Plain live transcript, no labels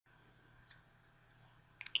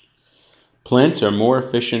Plants are more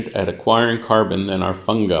efficient at acquiring carbon than are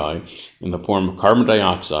fungi in the form of carbon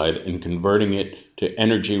dioxide and converting it to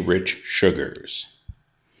energy-rich sugars.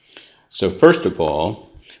 So first of all,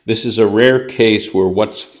 this is a rare case where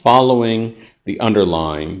what's following the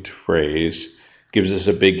underlined phrase gives us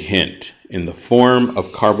a big hint. In the form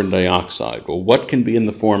of carbon dioxide. Well, what can be in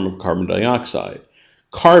the form of carbon dioxide?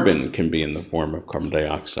 Carbon can be in the form of carbon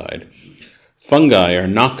dioxide. Fungi are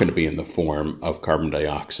not going to be in the form of carbon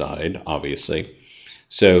dioxide, obviously.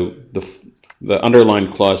 So the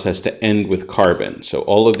underlined clause has to end with carbon. So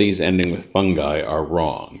all of these ending with fungi are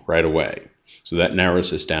wrong right away. So that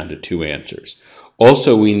narrows us down to two answers.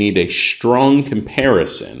 Also, we need a strong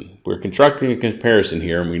comparison. We're constructing a comparison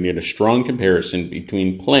here, and we need a strong comparison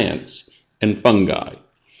between plants and fungi.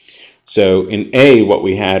 So in A, what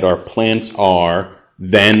we had are plants are,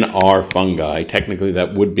 then are fungi. Technically,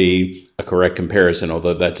 that would be a correct comparison,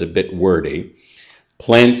 although that's a bit wordy.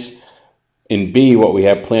 Plants, in B, what we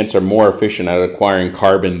have, plants are more efficient at acquiring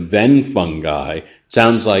carbon than fungi. It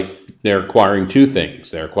sounds like they're acquiring two things.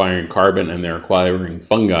 They're acquiring carbon and they're acquiring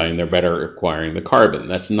fungi, and they're better at acquiring the carbon.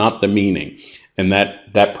 That's not the meaning. And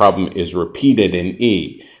that problem is repeated in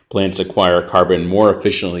E. Plants acquire carbon more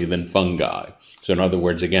efficiently than fungi. So in other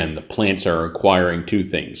words, again, the plants are acquiring two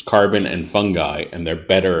things, carbon and fungi, and they're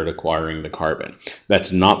better at acquiring the carbon.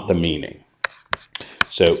 That's not the meaning.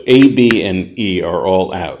 So A, B, and E are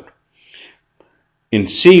all out. In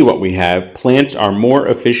C, what we have, plants are more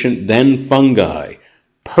efficient than fungi.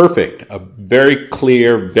 Perfect, a very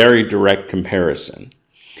clear, very direct comparison.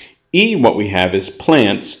 E, what we have is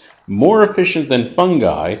plants more efficient than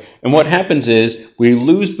fungi, and what happens is we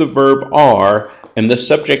lose the verb are, and the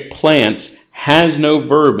subject plants has no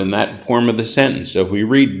verb in that form of the sentence. So if we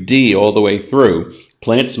read D all the way through,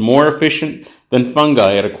 plants more efficient than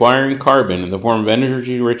fungi at acquiring carbon in the form of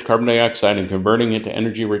energy-rich carbon dioxide and converting it to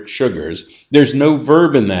energy-rich sugars, there's no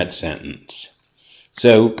verb in that sentence.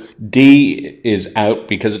 So D is out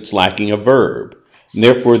because it's lacking a verb. And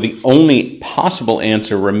therefore, the only possible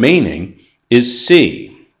answer remaining is C.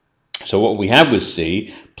 So what we have with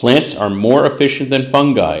C, plants are more efficient than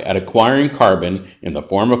fungi at acquiring carbon in the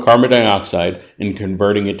form of carbon dioxide and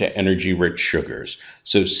converting it to energy-rich sugars.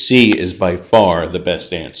 So C is by far the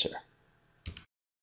best answer.